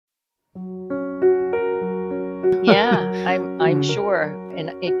Yeah, I'm Mm, sure.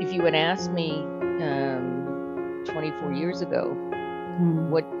 And if you had asked me 24 years ago mm,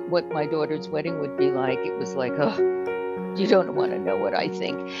 what my daughter's wedding would be like, it was like, oh, you don't want to know what I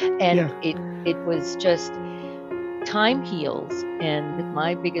think. And yeah. it was just time heals. And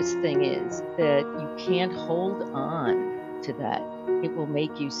my biggest thing is that you can't hold on to that. It will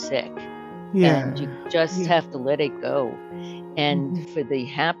make you sick. And you Yeah. just Yeah. have to let it go. And Mhm. for the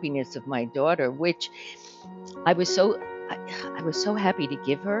happiness of my daughter, which I was so I, I was so happy to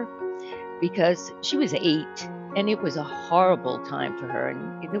give her because she was 8 and it was a horrible time for her,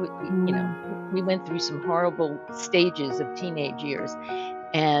 and Mm, we went through some horrible stages of teenage years,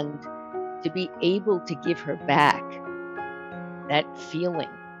 and to be able to give her back that feeling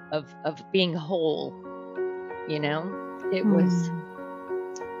of being whole, you know, it was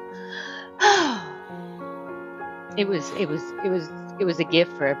mm, it was a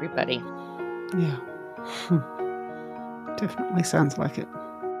gift for everybody. yeah. Definitely sounds like it.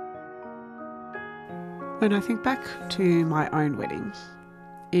 When I think back to my own wedding,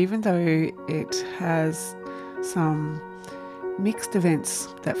 even though it has some mixed events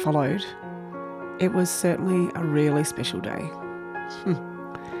that followed, it was certainly a really special day.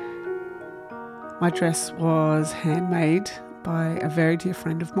 My dress was handmade by a very dear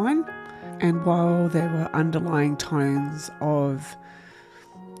friend of mine, and while there were underlying tones of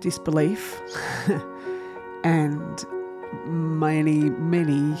disbelief and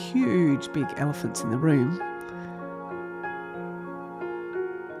many huge big elephants in the room,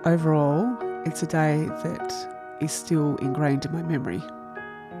 overall, it's a day that is still ingrained in my memory.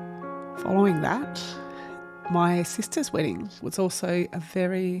 Following that, my sister's wedding was also a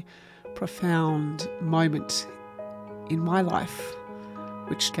very profound moment in my life,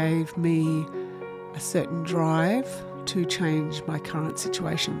 which gave me a certain drive to change my current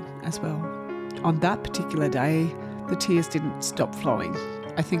situation as well. On that particular day, the tears didn't stop flowing.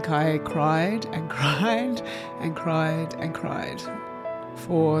 I think I cried and cried and cried and cried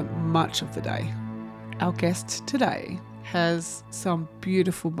for much of the day. Our guest today has some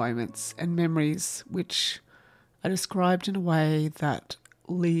beautiful moments and memories which are described in a way that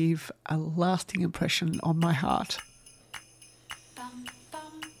leave a lasting impression on my heart.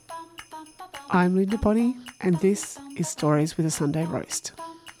 I'm Linda Bonnie, and this is Stories with a Sunday Roast.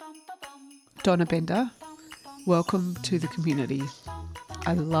 Donna Bender, welcome to the community.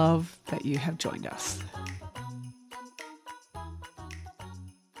 I love that you have joined us.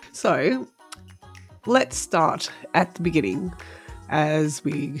 So, let's start at the beginning, as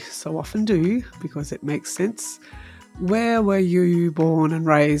we so often do, because it makes sense. Where were you born and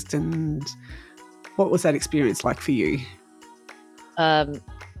raised, and what was that experience like for you? Um,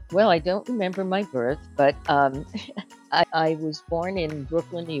 well, I don't remember my birth, but I was born in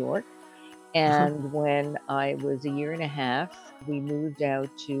Brooklyn, New York. Uh-huh. And when I was a year and a half, we moved out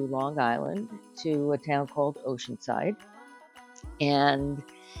to Long Island to a town called Oceanside. And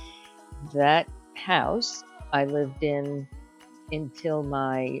that house I lived in until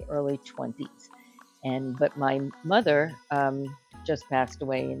my early 20s. But my mother just passed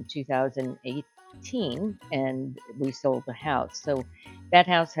away in 2018, and we sold the house. So that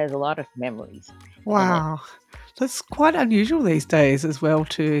house has a lot of memories in it. Wow. That's quite unusual these days as well,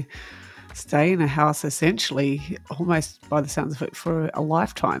 to stay in a house essentially almost by the sounds of it for a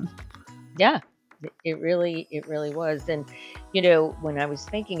lifetime. Yeah, it really was. And when I was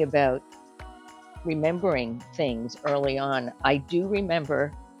thinking about remembering things early on, I do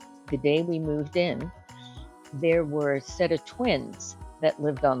remember the day we moved in. There were a set of twins that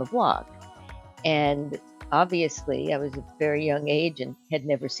lived on the block, and obviously I was a very young age and had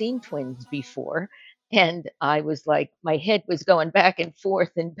never seen twins before. And I was like, my head was going back and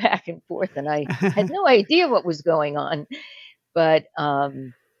forth, and I had no idea what was going on. But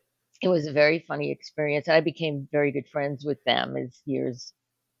it was a very funny experience. I became very good friends with them as years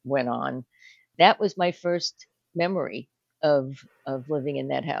went on. That was my first memory of living in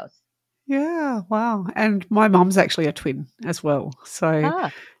that house. Yeah, wow. And my mum's actually a twin as well. So,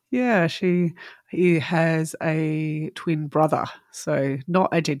 Ah, yeah, he has a twin brother, so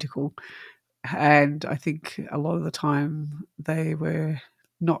not identical. And I think a lot of the time they were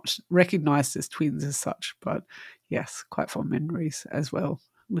not recognized as twins as such, but yes, quite fond memories as well,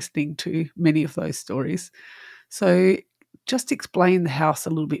 listening to many of those stories. So, just explain the house a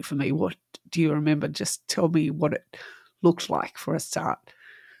little bit for me. What do you remember? Just tell me what it looked like for a start.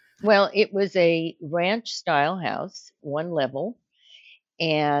 well, it was a ranch style house, one level,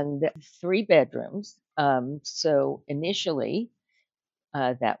 and three bedrooms. So initially,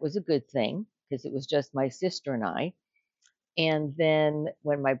 that was a good thing because it was just my sister and I. And then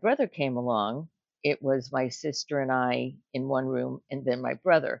when my brother came along, it was my sister and I in one room, and then my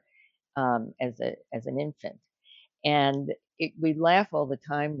brother as an infant. And we laugh all the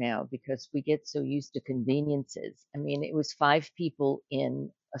time now because we get so used to conveniences. I mean, it was five people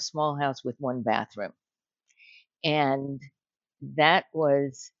in a small house with one bathroom. And that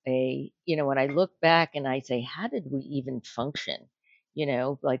was when I look back and I say, how did we even function?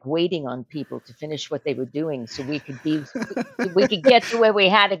 Like waiting on people to finish what they were doing so we could get to where we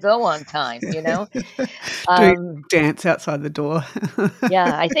had to go on time. Doing Um, dance outside the door.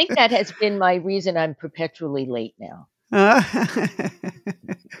 yeah, I think that has been my reason I'm perpetually late now.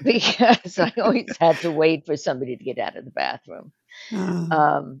 Because I always had to wait for somebody to get out of the bathroom.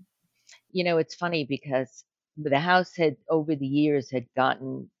 Um, it's funny because the house had over the years had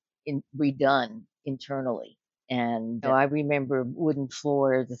gotten redone internally. And I remember wooden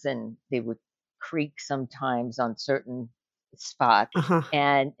floors and they would creak sometimes on certain spots. Uh-huh.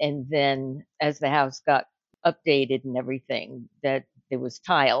 And then as the house got updated and everything, that there was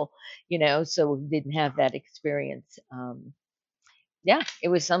tile, so we didn't have that experience. Yeah, it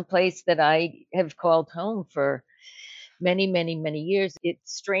was someplace that I have called home for many, many, many years.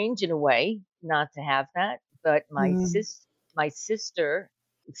 It's strange in a way not to have that, but Mm. my sister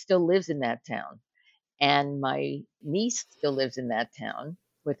still lives in that town, and my niece still lives in that town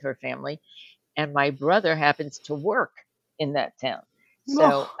with her family, and my brother happens to work in that town.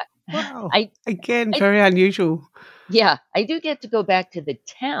 So Oh, wow. I, Again, I, very unusual. yeah, I do get to go back to the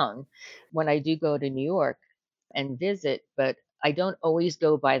town when I do go to New York and visit, but I don't always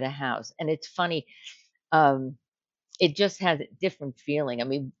go by the house. And it's funny, um, it just has a different feeling. I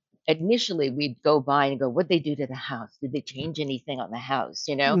mean, initially we'd go by and go, "What'd they do to the house? Did they change anything on the house?"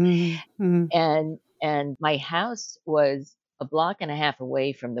 Mm, mm. And my house was a block and a half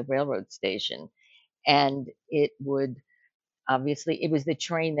away from the railroad station, and it was the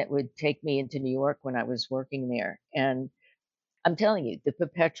train that would take me into New York when I was working there. And I'm telling you, the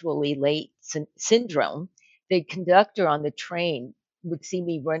perpetually late syndrome. The conductor on the train would see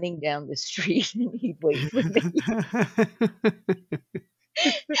me running down the street and he'd wait for me.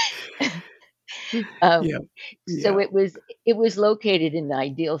 Yeah. Um, so Yeah. it was located in the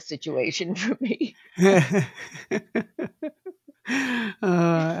ideal situation for me.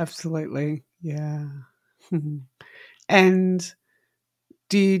 Absolutely. Yeah. And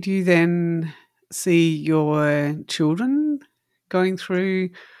did you then see your children going through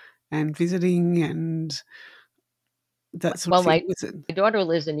and visiting and that sort of Well, thing? my Was it? my daughter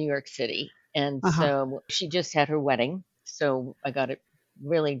lives in New York City, and Uh-huh. so she just had her wedding. So I got a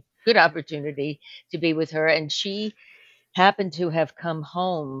really good opportunity to be with her, and she happened to have come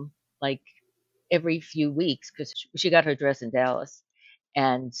home like every few weeks because she got her dress in Dallas,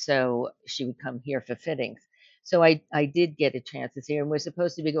 and so she would come here for fittings. So I did get a chance to see her, and we're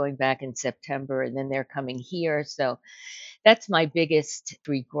supposed to be going back in September, and then they're coming here. So that's my biggest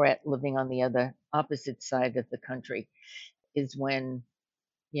regret living on the other opposite side of the country is when,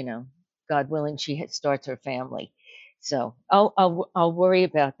 you know, God willing, starts her family. So I'll worry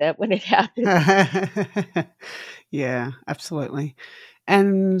about that when it happens. Yeah, absolutely.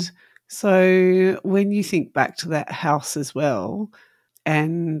 And so when you think back to that house as well,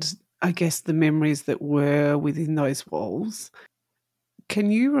 and I guess the memories that were within those walls, can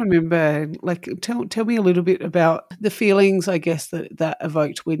you remember, like, tell me a little bit about the feelings, I guess, that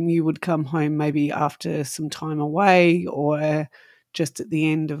evoked when you would come home, maybe after some time away or just at the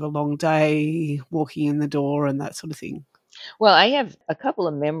end of a long day, walking in the door and that sort of thing? Well, I have a couple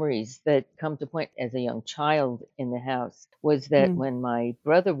of memories that come to point as a young child in the house was that Mm, when my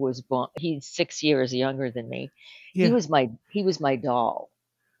brother was born, he's 6 years younger than me. He yeah. was my doll.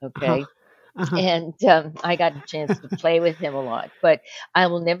 Uh-huh. Okay. Uh-huh. And I got a chance to play with him a lot. But I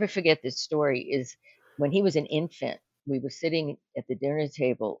will never forget this story is when he was an infant, we were sitting at the dinner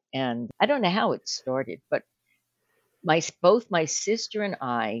table, and I don't know how it started, but both my sister and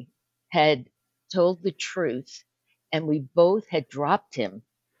I had told the truth, and we both had dropped him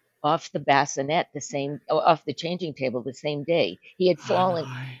off the bassinet off the changing table the same day. He had Oh, fallen.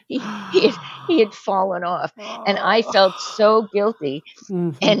 He had no. fallen off, and I Oh. felt so guilty.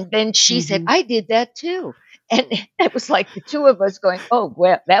 Mhm. And then she said, Mhm. "I did that too." And it was like the two of us going, "Oh,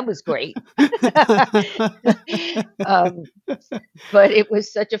 well, that was great." um, but it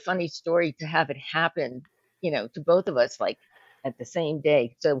was such a funny story to have it happen, to both of us like at the same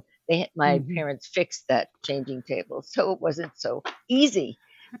day. So my Mhm. parents fixed that changing table, so it wasn't so easy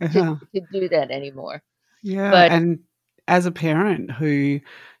to Uh-huh. to do that anymore. Yeah, But and as a parent who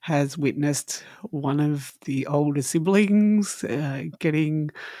has witnessed one of the older siblings, getting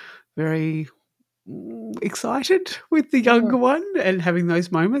very excited with the Mm, younger one and having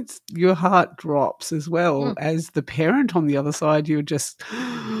those moments, your heart drops as well. mm. As the parent on the other side, you're just,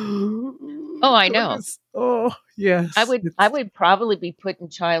 Oh, I know. goodness. Oh, I yes. would I would probably be put in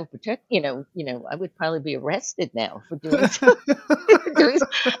child protect I would probably be arrested now for doing so doing s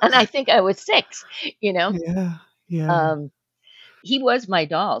and I think I was 6, you know? Yeah, yeah. Um, he was my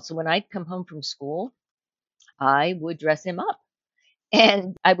doll, so when I'd come home from school, I would dress him up,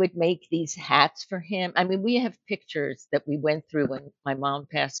 and I would make these hats for him. I mean, we have pictures that we went through when my mom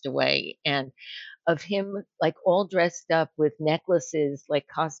passed away, and of him, like, all dressed up with necklaces, like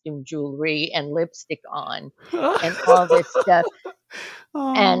costume jewelry and lipstick on and all this stuff.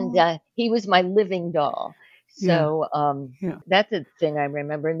 And, Oh, he was my living doll. yeah, So, yeah. that's a thing I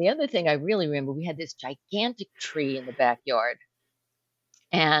remember, and the other thing I really remember, we had this gigantic tree in the backyard,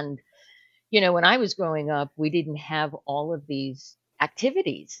 and, when I was growing up, we didn't have all of these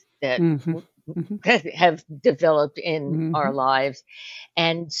activities that Mhm, w mhm, that have developed in our mhm. lives,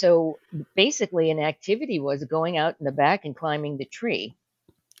 and so, basically, an activity was going out in the back and climbing the tree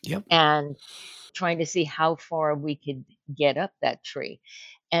Yep. and trying to see how far we could get up that tree.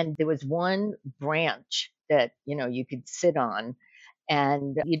 And there was one branch that, you could sit on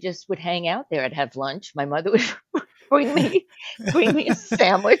and you just would hang out there. I'd have lunch. My mother would bring me bring me a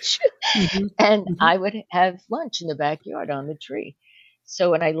sandwich Mhm, and mhm. I would have lunch in the backyard on the tree.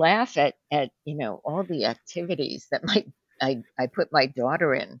 So when I laugh at all the activities that I put my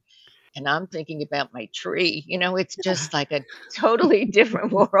daughter in, and I'm thinking about my tree, it's just like a totally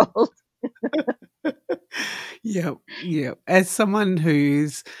different world. Yeah, yeah. As someone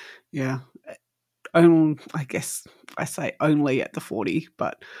who's, yeah, I guess I say only at the 40,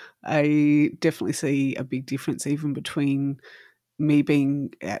 but I definitely see a big difference even between me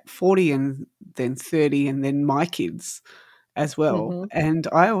being at 40 and then 30 and then my kids as well. Mhm. And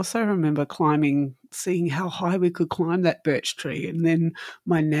I also remember seeing how high we could climb that birch tree, and then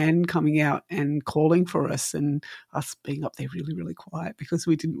my nan coming out and calling for us, and us being up there really, really quiet because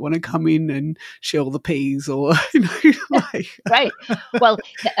we didn't want to come in and shell the peas or, like, Right. Well,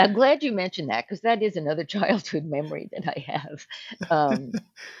 I'm glad you mentioned that because that is another childhood memory that I have, um,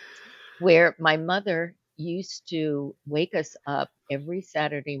 where my mother used to wake us up every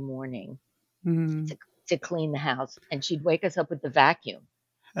Saturday morning mm, to to clean the house, and she'd wake us up with the vacuum.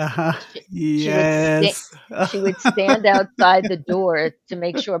 uh-huh, She would sta yes. she would stand outside the door to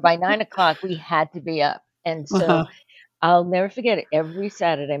make sure by 9 o'clock we had to be up, and so Uh-huh, I'll never forget it. Every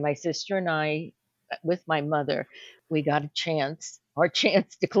Saturday, my sister and I, with my mother, we got our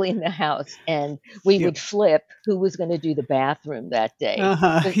chance to clean the house, and we yep. would flip who was gonna do the bathroom that day.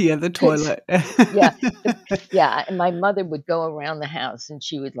 Uh-huh, yeah, the Because toilet. yeah, the yeah, and my mother would go around the house and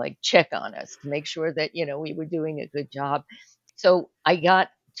she would, like, check on us to make sure that, we were doing a good job. So, I got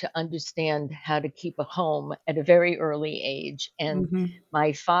to understand how to keep a home at a very early age, and Mhm.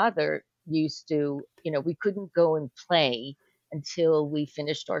 my father used to we couldn't go and play until we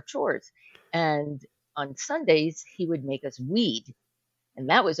finished our chores, and on Sundays, he would make us weed, and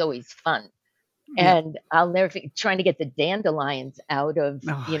that was always fun. Yep. And I'll never forget trying to get the dandelions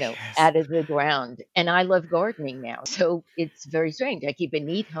Oh, yes. out of the ground, and I love gardening now, so it's very strange. I keep a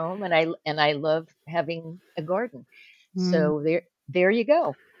neat home, and I love having a garden. Mm, So there you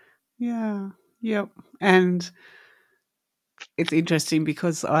go. yeah, yep, and it's interesting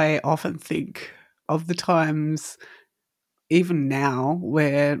because I often think of the times, even now,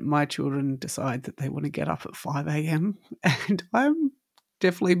 where my children decide that they want to get up at 5 a.m. And I'm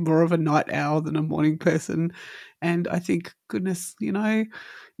definitely more of a night owl than a morning person. And I think, goodness, in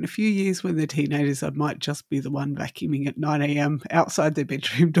a few years when they're teenagers, I might just be the one vacuuming at 9 a.m. outside their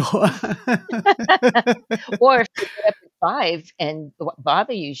bedroom door. Or if they get up at 5 and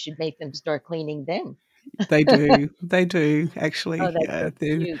bother you, should make them start cleaning then. They do, actually, Oh, that's yeah, so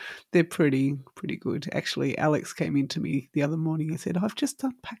cute. they're pretty good. Actually, Alex came in to me the other morning and said, "I've just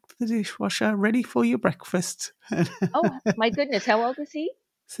unpacked the dishwasher, ready for your breakfast." Oh, my goodness, how old is he?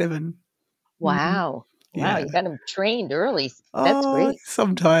 7. Mhm. Wow. Wow, Yeah. you got him trained early. That's Oh, great.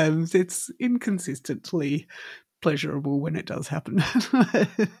 sometimes it's inconsistently pleasurable when it does happen.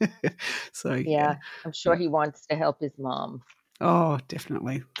 So, yeah, Yeah, I'm sure yeah. he wants to help his mom. Oh,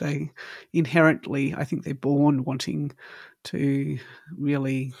 definitely. They inherently, I think they're born wanting to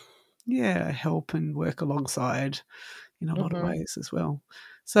really, yeah, help and work alongside in a lot of Mhm. ways as well.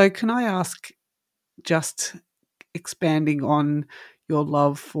 So, can I ask, just expanding on your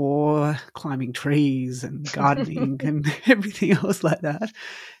love for climbing trees and gardening and everything else like that,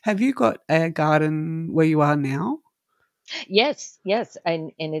 have you got a garden where you are now? Yes, yes,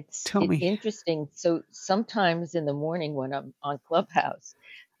 and Tell it's me. interesting. So sometimes in the morning when I'm on Clubhouse,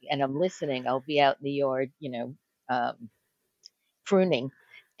 and I'm listening, I'll be out in the yard, pruning,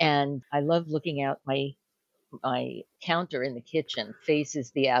 and I love looking out my counter in the kitchen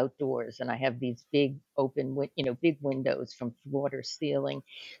faces the outdoors, and I have these big big windows from floor to ceiling,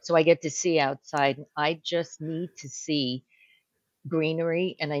 so I get to see outside. And I just need to see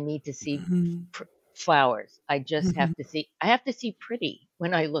greenery, and I need to see Mhm. pr- flowers. I just Mhm. have to see. I have to see pretty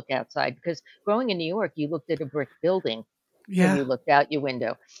when I look outside, because growing in New York, you looked at a brick building when Yeah. you looked out your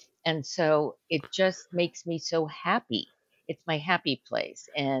window, and so it just makes me so happy. It's my happy place,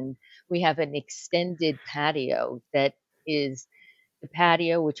 and we have an extended patio that is the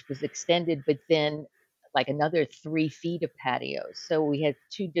patio, which was extended, but then like another 3 feet of patios. So we had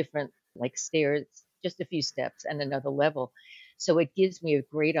two different like stairs, just a few steps and another level. So it gives me a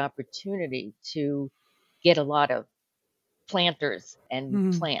great opportunity to get a lot of planters and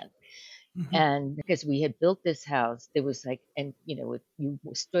Mhm. plant. Mhm. And because we had built this house, there was like, and if you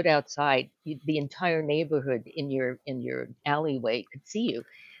stood outside, the entire neighborhood in your alleyway could see you.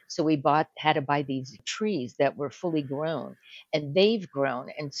 So we had to buy these trees that were fully grown, and they've grown,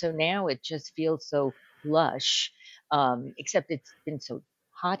 and so now it just feels so lush. Except it's been so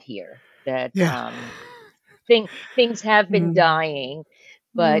hot here that Yeah. things have been Mm. dying,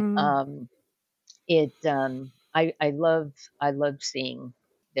 but Mm. I love seeing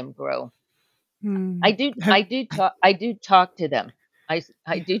them grow. I Mm. do I do talk to them.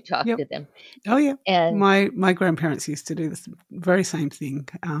 I do talk Yep. to them. Oh yeah. And My grandparents used to do this very same thing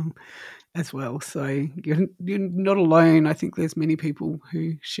as well. So you're not alone. I think there's many people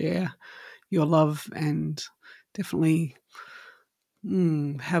who share your love and definitely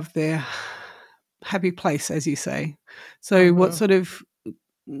have their happy place, as you say. So, what mhm. sort of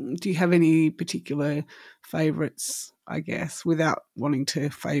do you have any particular favourites? I guess without wanting to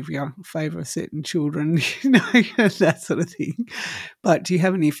favour certain children, that sort of thing. But do you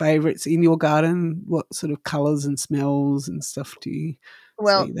have any favourites in your garden? What sort of colours and smells and stuff do you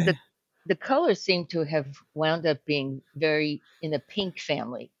Well, see the there? the colors seem to have wound up being very in the pink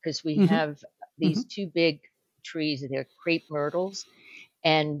family, because we Hmm. have Hmm. these two big trees. They're crepe myrtles,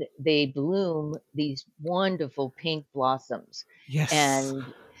 and they bloom these wonderful pink blossoms. Yes.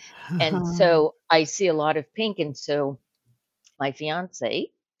 And so I see a lot of pink, and so my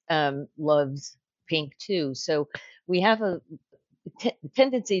fiance loves pink too. So we have a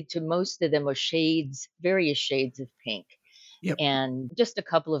tendency to, most of them are shades, various shades of pink, Yep. and just a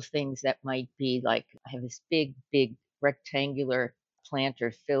couple of things that might be like, I have this big, big rectangular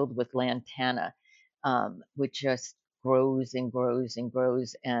planter filled with lantana, which just grows and grows and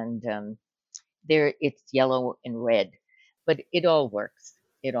grows, and there it's yellow and red, but it all works.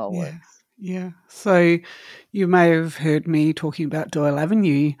 It all Yeah, works. yeah. So you may have heard me talking about Doyle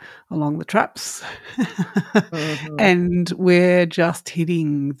Avenue along the traps. Hmm. And we're just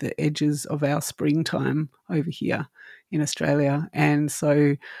hitting the edges of our springtime over here in Australia. And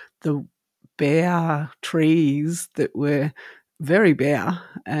so the bare trees that were very bare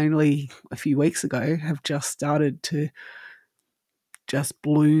only a few weeks ago have just started to just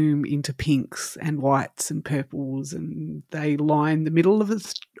bloom into pinks and whites and purples, and they line the middle of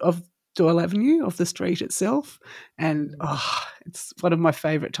of Doyle Avenue, of the street itself. And Hmm. it's one of my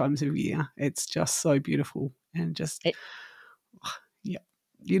favourite times of year. It's just so beautiful and just It, yeah,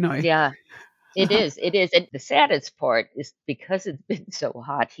 you know, yeah, it is. It is. And the saddest part is, because it's been so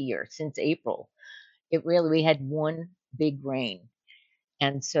hot here since April, we had one big rain.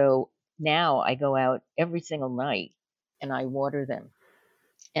 And so now I go out every single night and I water them.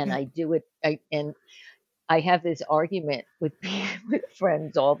 And yeah, I do it. And I have this argument with with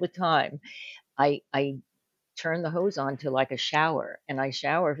friends all the time. I turn the hose on to like a shower, and I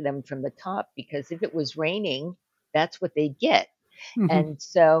shower them from the top, because if it was raining, that's what they get. hmm, And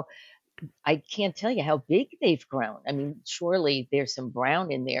so I can't tell you how big they've grown. I mean, surely there's some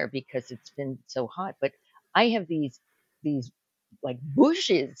brown in there because it's been so hot, but I have these like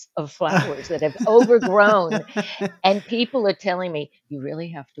bushes of flowers that have overgrown, and people are telling me, you really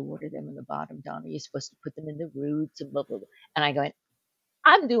have to water them in the bottom, Donna. You're supposed to put them in the roots and blah blah blah. And I go,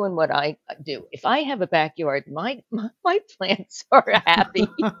 I'm doing what I do. If I have a backyard, my plants are happy.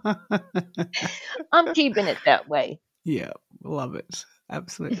 I'm keeping it that way. yeah, love it,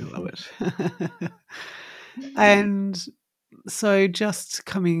 absolutely love it. And so, just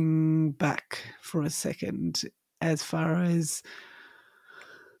coming back for a second, as far as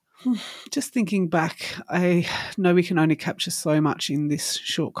just thinking back, I know we can only capture so much in this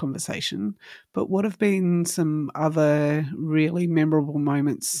short conversation, but what have been some other really memorable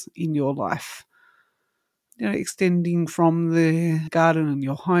moments in your life? Extending from the garden and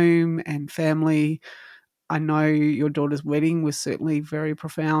your home and family. I know your daughter's wedding was certainly very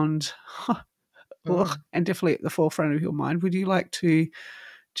profound. Mm. And definitely at the forefront of your mind. Would you like to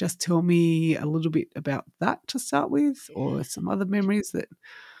just tell me a little bit about that to start with, or some other memories that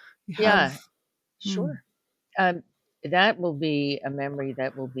you have? Yeah, Mm. sure. Um, that will be a memory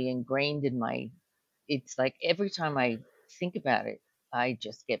that will be ingrained in my. It's like every time I think about it, I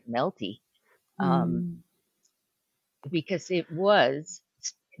just get melty, um, Mm. because it was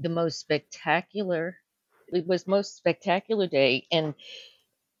the most spectacular. It was most spectacular day, and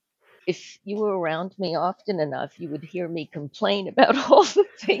if you were around me often enough, you would hear me complain about all the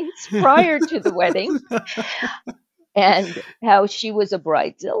things prior to the wedding and how she was a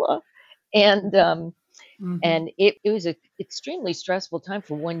bridezilla, and Mhm. it was a extremely stressful time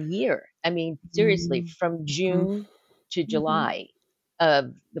for 1 year. I mean, seriously, Mm. from Mhm. June to Mhm. July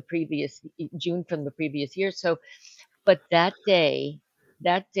of the previous June from the previous year. So, but that day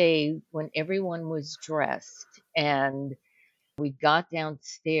when everyone was dressed and we got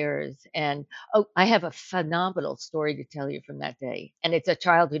downstairs and oh, I have a phenomenal story to tell you from that day, and it's a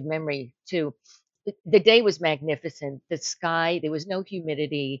childhood memory too. The day was magnificent. The sky, there was no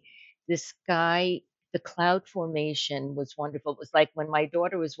humidity. The sky, the cloud formation was wonderful. It was like when my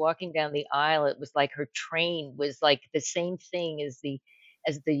daughter was walking down the aisle, it was like her train was like the same thing as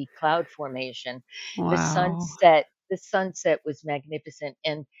the cloud formation. Wow. The sunset was magnificent,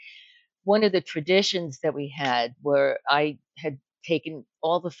 and one of the traditions that we had where I had taken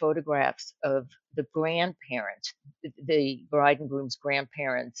all the photographs of the grandparents, the bride and groom's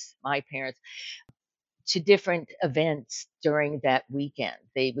grandparents, my parents, to different events during that weekend.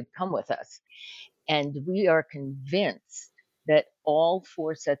 They would come with us. And we are convinced that all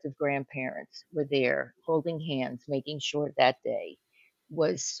four sets of grandparents were there holding hands, making sure that day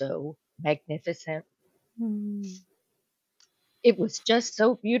was so magnificent. Mm. It was just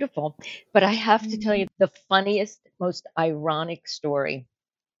so beautiful. But I have to tell Mm. you the funniest, most ironic story.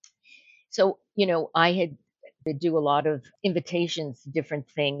 So, I had to do a lot of invitations to different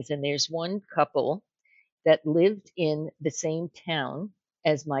things, and there's one couple that lived in the same town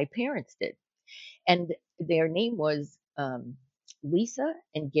as my parents did. And their name was Lisa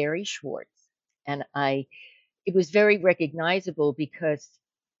and Gary Schwartz. And it was very recognizable because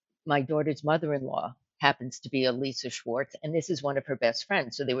my daughter's mother-in-law happens to be a Lisa Schwartz, and this is one of her best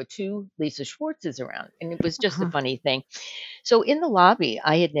friends. So there were two Lisa Schwartzes around, and it was just a Uh-huh. funny thing. So in the lobby,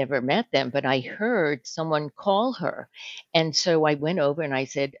 I had never met them, but I heard someone call her. And so I went over and I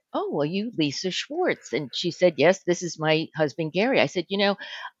said, "Oh, are you Lisa Schwartz?" And she said, "Yes, this is my husband, Gary." I said,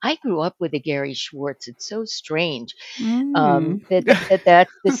 I grew up with a Gary Schwartz. It's so strange Mm.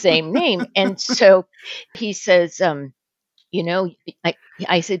 that's the same name." And so he says, you know, I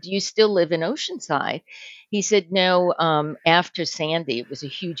I said, "Do you still live in Oceanside?" He said, "No, after Sandy, it was a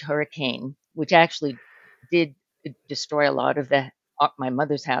huge hurricane, which actually did destroy a lot of my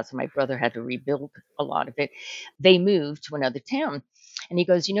mother's house, and my brother had to rebuild a lot of it. They moved to another town." And he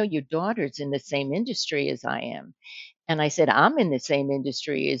goes, "Your daughter's in the same industry as I am." And I said, "I'm in the same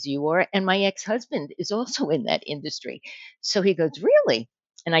industry as you are, and my ex-husband is also in that industry." So he goes, "Really?"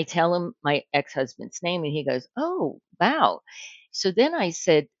 And I tell him my ex-husband's name, and he goes, "Oh, wow." So then I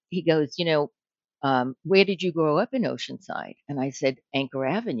said, he goes, "Where did you grow up in Oceanside?" And I said, "Anchor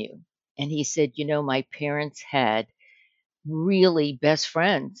Avenue." And he said, "My parents had really best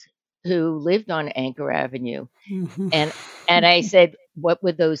friends who lived on Anchor Avenue." Mhm. And I said, "What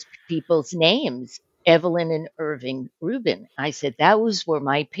were those people's names?" "Evelyn and Irving Rubin." I said, "Those were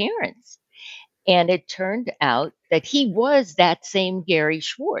my parents." And it turned out that he was that same Gary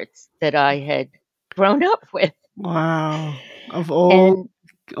Schwartz that I had grown up with. Wow. Of And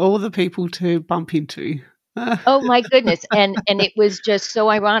all the people to bump into. oh my goodness. And it was just so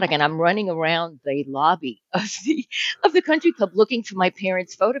ironic. And I'm running around the lobby of the country club looking for my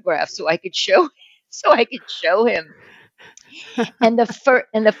parents' photographs so I could show him. And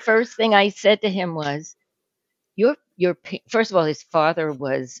the first thing I said to him was, first of all, his father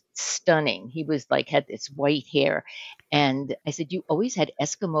was stunning. He was like, had this white hair. And I said, "You always had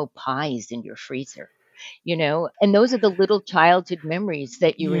Eskimo pies in your freezer, and those are the little childhood memories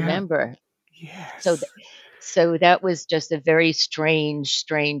that you Yeah. remember." So, Yes. so that was just a very strange,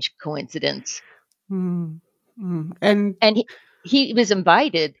 strange coincidence. Mm. Mm. And And he was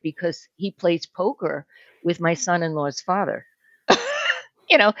invited because he plays poker with my son-in-law's father.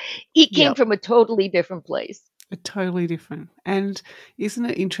 you know, he came yeah, from a totally different place. totally different. And isn't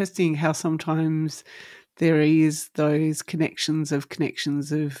it interesting how sometimes there is those connections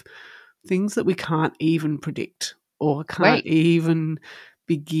of things that we can't even predict or can't Right. even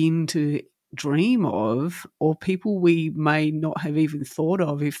begin to dream of, or people we may not have even thought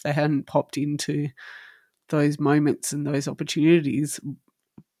of if they hadn't popped into those moments and those opportunities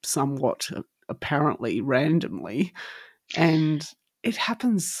somewhat apparently randomly. And it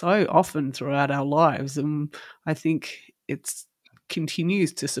happens so often throughout our lives. And I think it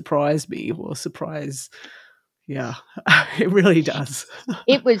continues to surprise me or surprise, yeah, it really does.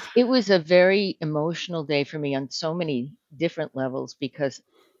 It was a very emotional day for me on so many different levels because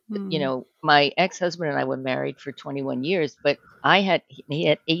Mm. my ex-husband and I were married for 21 years, but he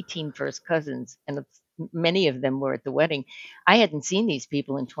had 18 first cousins, and many of them were at the wedding. I hadn't seen these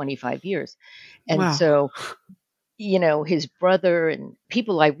people in 25 years. And Wow. so, his brother and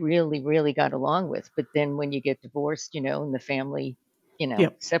people I really, really got along with. But then when you get divorced, and the family,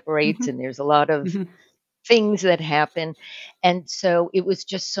 Yep. separates, Mm-hmm. and there's a lot of Mm-hmm. things that happen. And so it was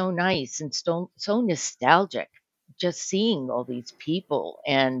just so nice and so nostalgic just seeing all these people.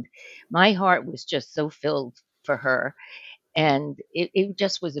 And my heart was just so filled for her. And it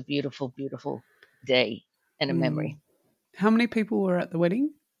just was a beautiful, beautiful day and a Mm. memory. How many people were at the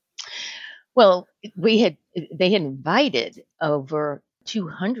wedding? Well, they had invited over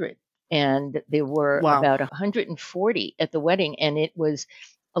 200, and there were Wow. about 140 at the wedding, and it was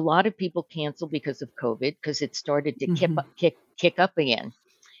a lot of people canceled because of COVID because it started to Mm-hmm. kick up again.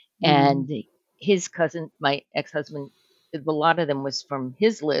 Mm. And his cousin, my ex-husband, a lot of them was from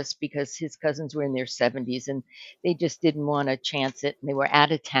his list because his cousins were in their 70s and they just didn't want to chance it, and they were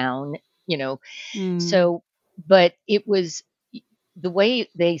out of town, you know. Mm. So, but it was the way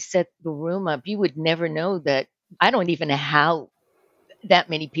they set the room up, you would never know that. I don't even know how that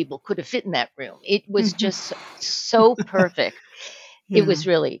many people could have fit in that room. It was Mm-hmm. just so perfect. Yeah.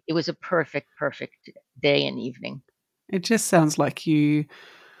 It was a perfect, perfect day and evening. It just sounds like you,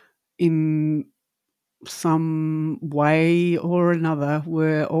 in some way or another,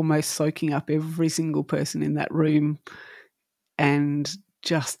 were almost soaking up every single person in that room and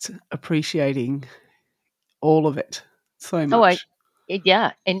just appreciating all of it so Oh, much.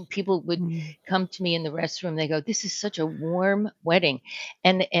 yeah. And people would Mm. come to me in the restroom. They go, "This is such a warm wedding,"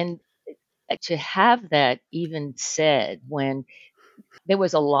 and to have that even said when there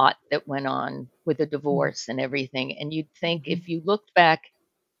was a lot that went on with the Mm. divorce and everything, and you'd think Mhm. if you looked back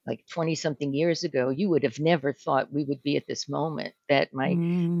like 20 something years ago, you would have never thought we would be at this moment that my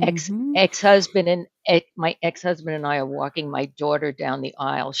Mhm. my ex-husband and I are walking my daughter down the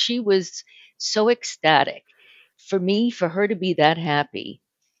aisle. She was so ecstatic. For her to be that happy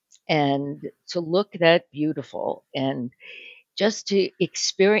and to look that beautiful and just to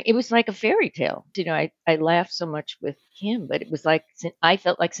experience, it was like a fairy tale. I laughed so much with him, but it was like I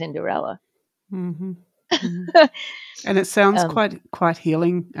felt like Cinderella. Mhm. Mhm. And it sounds um, quite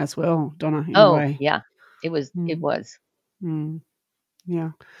healing as well, Donna, in a oh way. yeah, it Mm. was. Mm.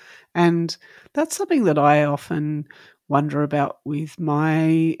 Yeah. And that's something that I often wonder about with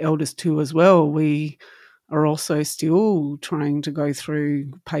my eldest two as well. We are also still trying to go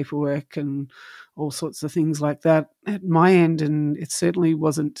through paperwork and all sorts of things like that at my end, and it certainly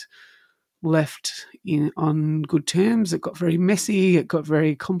wasn't left in on good terms. It got very messy, it got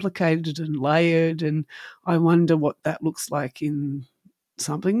very complicated and layered, and I wonder what that looks like in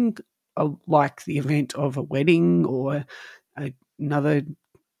something like the event of a wedding or another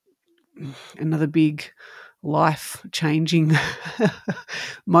another big life changing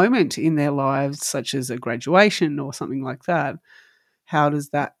moment in their lives, such as a graduation or something like that. How does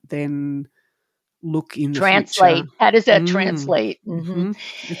that then look in the future? Translate. How does that Mm. translate? Hmm.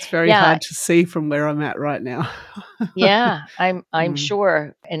 It's very Yeah, hard to see from where I'm at right now. yeah. I'm Mm.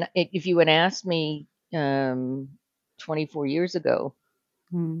 sure. And if you had asked me 24 years ago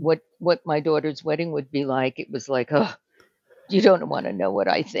Mm. what my daughter's wedding would be like, it was like, oh, you don't want to know what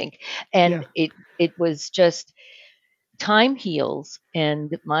I think. Yeah. And it was just time heals.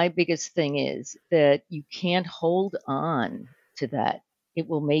 And my biggest thing is that you can't hold on to that. It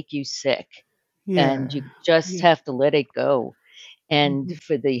will make you sick, and Yeah. you just Yeah. have to let it go. And Hmm.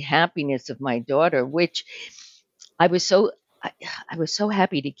 for the happiness of my daughter, which I was so I, I was so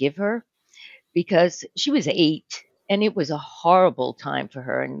happy to give her because she was 8 and it was a horrible time for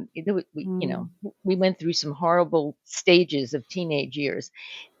her, and Mm. we went through some horrible stages of teenage years,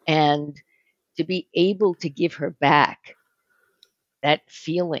 and to be able to give her back that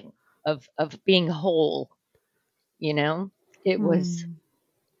feeling of being whole, you know, it was Mm.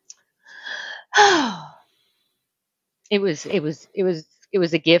 it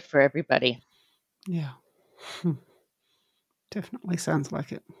was a gift for everybody. Yeah. Definitely sounds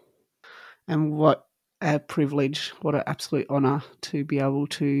like it. And what a privilege, what an absolute honour to be able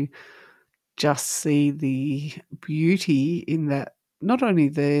to just see the beauty in that, not only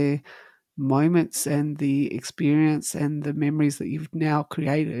the moments and the experience and the memories that you've now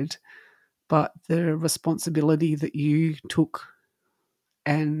created, but the responsibility that you took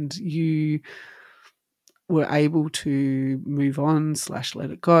and you were able to move on /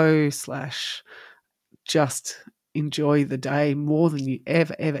 let it go / just enjoy the day more than you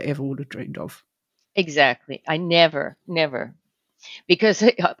ever would have dreamed of. Exactly. I never, because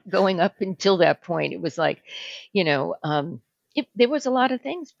going up until that point, it was like, you know, there was a lot of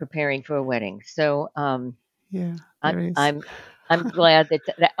things preparing for a wedding. So Yeah, I, there is. I'm glad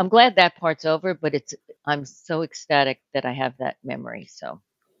that I'm glad that part's over. But I'm so ecstatic that I have that memory. So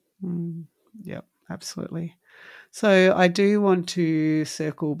Yep, absolutely. So I do want to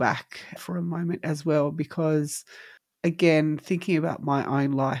circle back for a moment as well, because again, thinking about my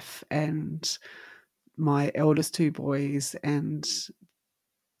own life and my eldest two boys, and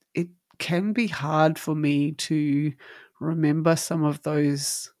it can be hard for me to remember some of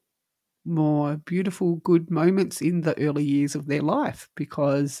those more beautiful, good moments in the early years of their life,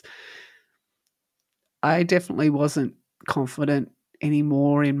 because I definitely wasn't confident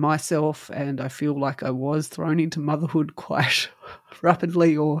anymore in myself, and I feel like I was thrown into motherhood quite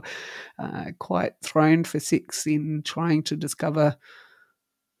rapidly, or quite thrown for six in trying to discover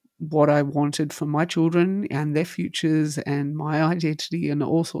what I wanted for my children and their futures and my identity and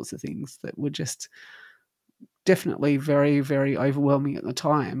all sorts of things that were just definitely very, very overwhelming at the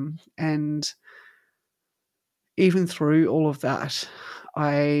time. And even through all of that,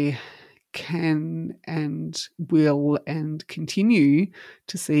 I can and will and continue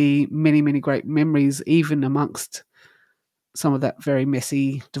to see many, many great memories, even amongst some of that very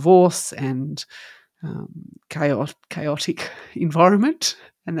messy divorce and chaotic environment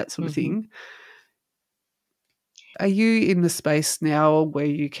and that sort of hmm thing. Are you in the space now where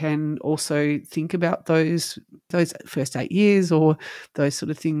you can also think about those first 8 years, or those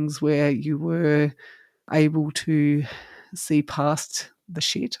sort of things where you were able to see past the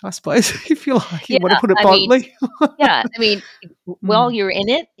shit, I suppose, if you like, you yeah, want to put it I mean, bluntly? yeah, I mean, while Mm, you're in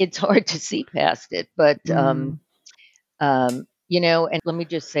it, it's hard to see past it. But mm, and let me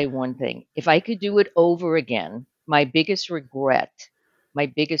just say one thing: if I could do it over again, my biggest regret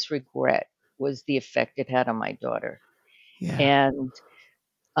was the effect it had on my daughter, yeah. and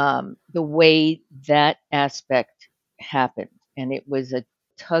the way that aspect happened. And it was a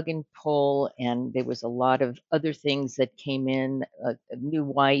tug and pull, and there was a lot of other things that came in, a new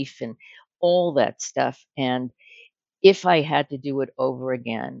wife, and all that stuff. And if I had to do it over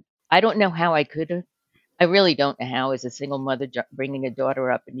again, I don't know how I could have. I really don't know how, as a single mother bringing a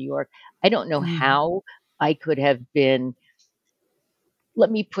daughter up in New York, I don't know Mm, how I could have been,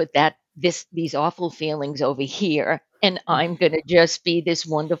 let me put these awful feelings over here, and mm, I'm going to just be this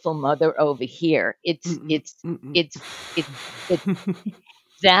wonderful mother over here. mm, mm, It's it it mm.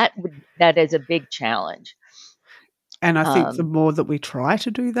 that is a big challenge. And I think the Um, more that we try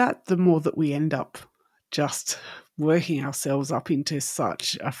to do that, the more that we end up just working ourselves up into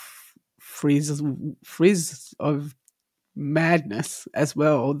such a frizz of madness as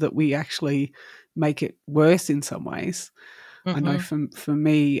well, that we actually make it worse in some ways. I know mhm, for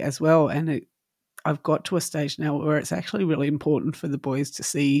me as well, and I've got to a stage now where it's actually really important for the boys to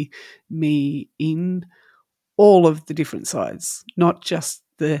see me in all of the different sides, not just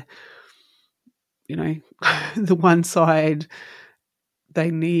the, you know, the one side. They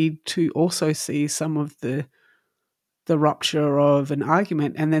need to also see some of the rupture of an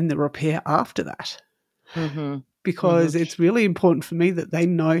argument and then the repair after that, mhm, because mhm. it's really important for me that they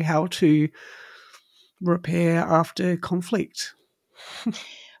know how to repair after conflict.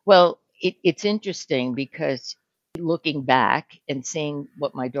 Well, it's interesting because looking back and seeing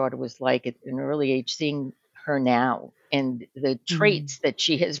what my daughter was like at an early age, seeing her now and the Mm. traits that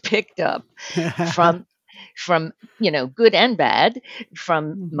she has picked up from good and bad,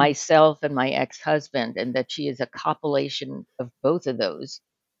 from Mhm. myself and my ex-husband, and that she is a compilation of both of those.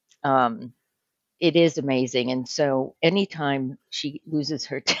 Um, it is amazing. And so anytime she loses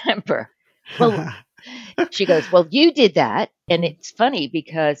her temper, well, she goes, "Well, you did that." And it's funny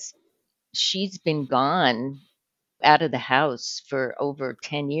because she's been gone out of the house for over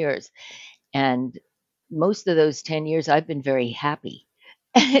 10 years. And most of those 10 years, I've been very happy.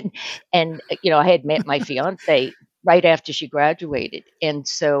 And, I had met my fiance right after she graduated. And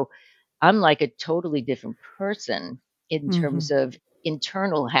so I'm like a totally different person in terms Mhm. of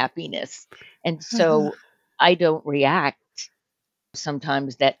internal happiness. And so I don't react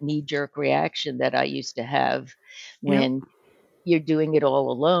sometimes that knee jerk reaction that I used to have Yep. when you're doing it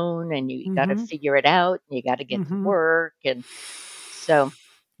all alone and you got to Mhm. figure it out and you got to get to Mhm. work. And so,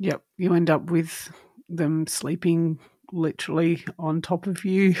 Yep. You end up with them sleeping literally on top of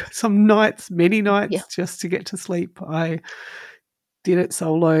you some nights, many yeah, nights, just to get to sleep. did it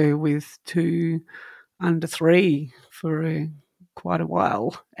solo with 2 under 3 for quite a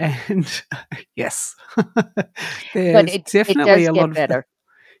while. And yes, But there's it definitely does a lot get of better.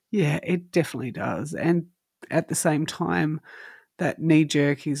 yeah, it definitely does. And at the same time, that knee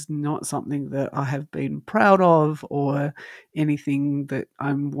jerk is not something that I have been proud of or anything that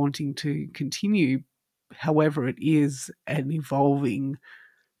I'm wanting to continue. However, it is an evolving,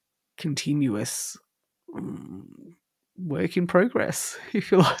 continuous work in progress,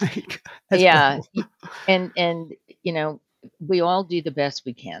 if you like, as Yeah, well. and you know, we all do the best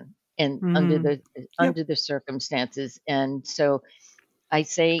we can and Mm, yep, under the circumstances. And so I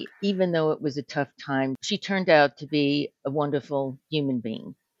say, even though it was a tough time, she turned out to be a wonderful human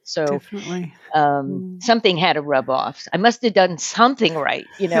being. So definitely. Mm. something had to rub off. I must have done something right.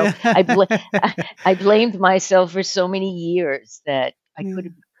 I blamed myself for so many years that I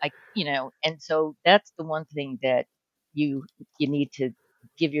could Yeah. have, and so that's the one thing that you you need to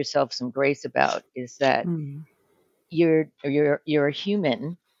give yourself some grace about is that Mm. you're a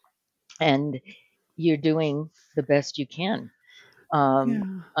human and you're doing the best you can um, Yeah.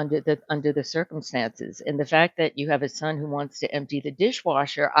 under the circumstances. And the fact that you have a son who wants to empty the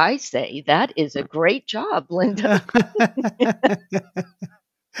dishwasher, I say that is a great job, Linda.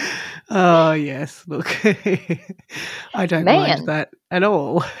 Oh, yes. Look, I don't mind Man, that at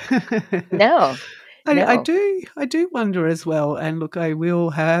all. no, no. I do wonder as well. And look, I will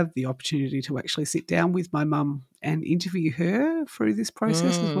have the opportunity to actually sit down with my mum and interview her through this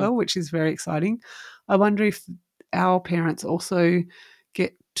process as Mm, well, which is very exciting. I wonder if our parents also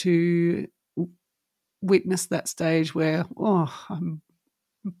get to witness that stage where, I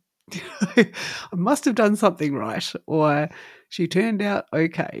must have done something right, or she turned out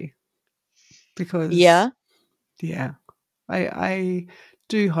okay. Because, yeah. yeah, I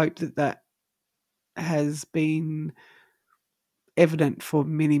do hope that that has been evident for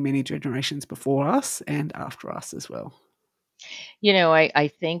many, many generations before us and after us as well.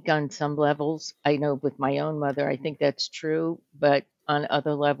 I think on some levels, I know with my own mother, I think that's true. But on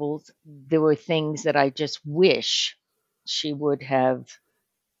other levels, there were things that I just wish she would have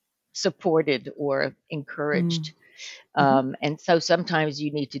supported or Mm. encouraged. Hmm. And so sometimes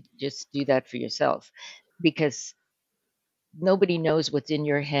you need to just do that for yourself because nobody knows what's in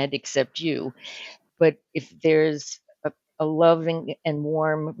your head except you. But if there's a loving and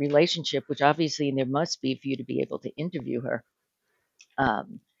warm relationship, which obviously there must be for you to be able to interview her,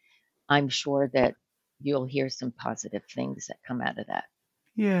 um, I'm sure that you'll hear some positive things that come out of that.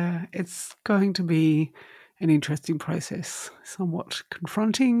 Yeah, it's going to be an interesting process, somewhat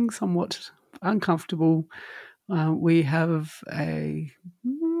confronting, somewhat uncomfortable. We have an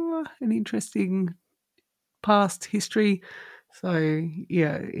interesting past history. So,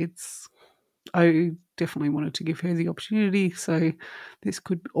 yeah, it's I definitely wanted to give her the opportunity. So this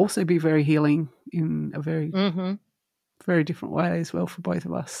could also be very healing in a very, Hmm. very different way as well for both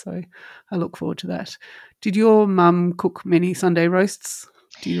of us. So I look forward to that. Did your mum cook many Sunday roasts?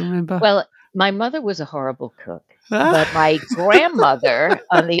 Do you remember? Well, my mother was a horrible cook, Ah? but my grandmother,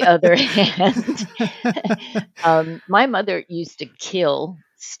 on the other hand, my mother used to kill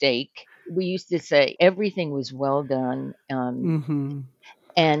steak. We used to say everything was well done. Mm-hmm.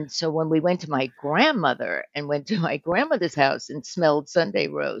 And so when we went to my grandmother and went to my grandmother's house and smelled Sunday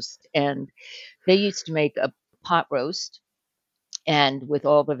roast, and they used to make a pot roast and with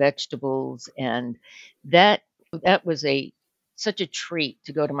all the vegetables, and that that was a such a treat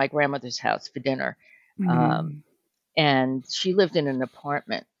to go to my grandmother's house for dinner. Um, Mm. and she lived in an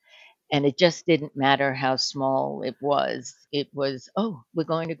apartment and it just didn't matter how small it was. It was, oh, we're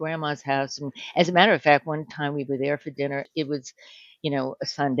going to grandma's house. And as a matter of fact, one time we were there for dinner. It was, a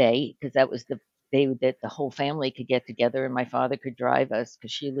Sunday because that was the day that the whole family could get together and my father could drive us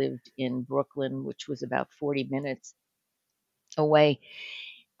because she lived in Brooklyn, which was about 40 minutes away.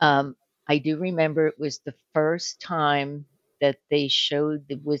 Um, I do remember it was the first time that they showed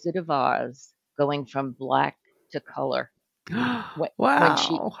the Wizard of Oz going from black to color when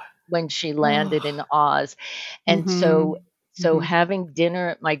she Wow. landed in Oh. Oz. And Mm-hmm. so Mm-hmm. having dinner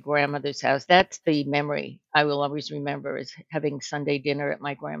at my grandmother's house, that's the memory I will always remember is having Sunday dinner at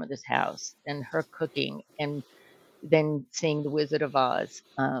my grandmother's house and her cooking and then seeing the Wizard of Oz.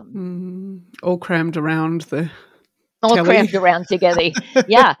 Mm. All crammed around the All telly. crammed around together.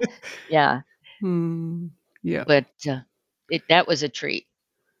 Yeah, yeah. Mm. Yeah. But that was a treat.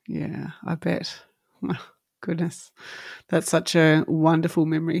 Yeah, I bet. Goodness. That's such a wonderful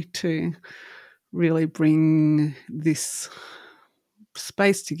memory to really bring this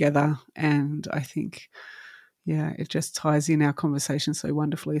space together. And I think, Yeah, it just ties in our conversation so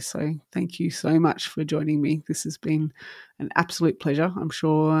wonderfully. So thank you so much for joining me. This has been an absolute pleasure. I'm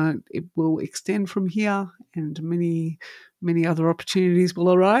sure it will extend from here, and many, many other opportunities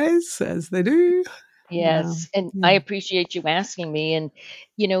will arise as they do. Yes, and Yeah. I appreciate you asking me. And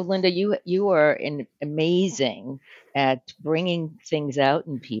Linda, you are amazing at bringing things out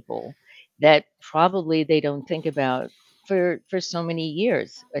in people that probably they don't think about for so many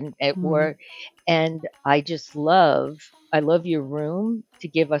years, Mm, and I love your room to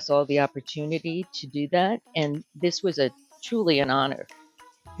give us all the opportunity to do that. And this was a truly an honor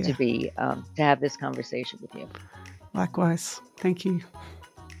yeah, to have this conversation with you. likewise. Thank you.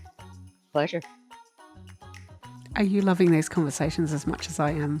 Pleasure. Are you loving these conversations as much as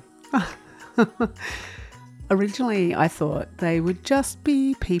I am? Originally, I thought they would just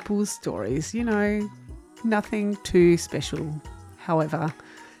be people's stories, nothing too special. However,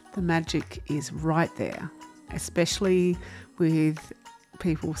 the magic is right there, especially with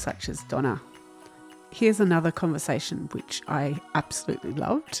people such as Donna. Here's another conversation which I absolutely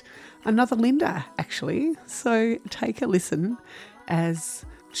loved. Another Linda, actually. So take a listen as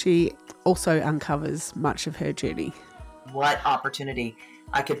she also uncovers much of her journey. What opportunity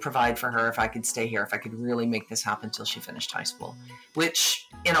I could provide for her if I could stay here, if I could really make this happen till she finished high school, which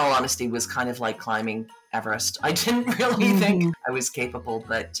in all honesty was kind of like climbing Everest. I didn't really think I was capable,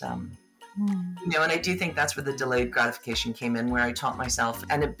 but and I do think that's where the delayed gratification came in, where I taught myself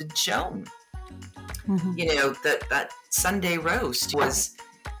and it been shown. That Sunday roast was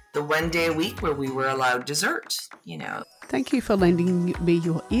the one day a week where we were allowed dessert. Thank you for lending me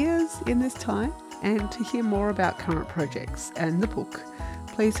your ears in this time. And to hear more about current projects and the book,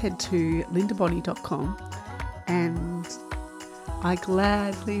 please head to lindabonnie.com, and I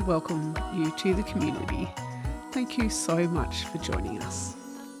gladly welcome you to the community. Thank you so much for joining us.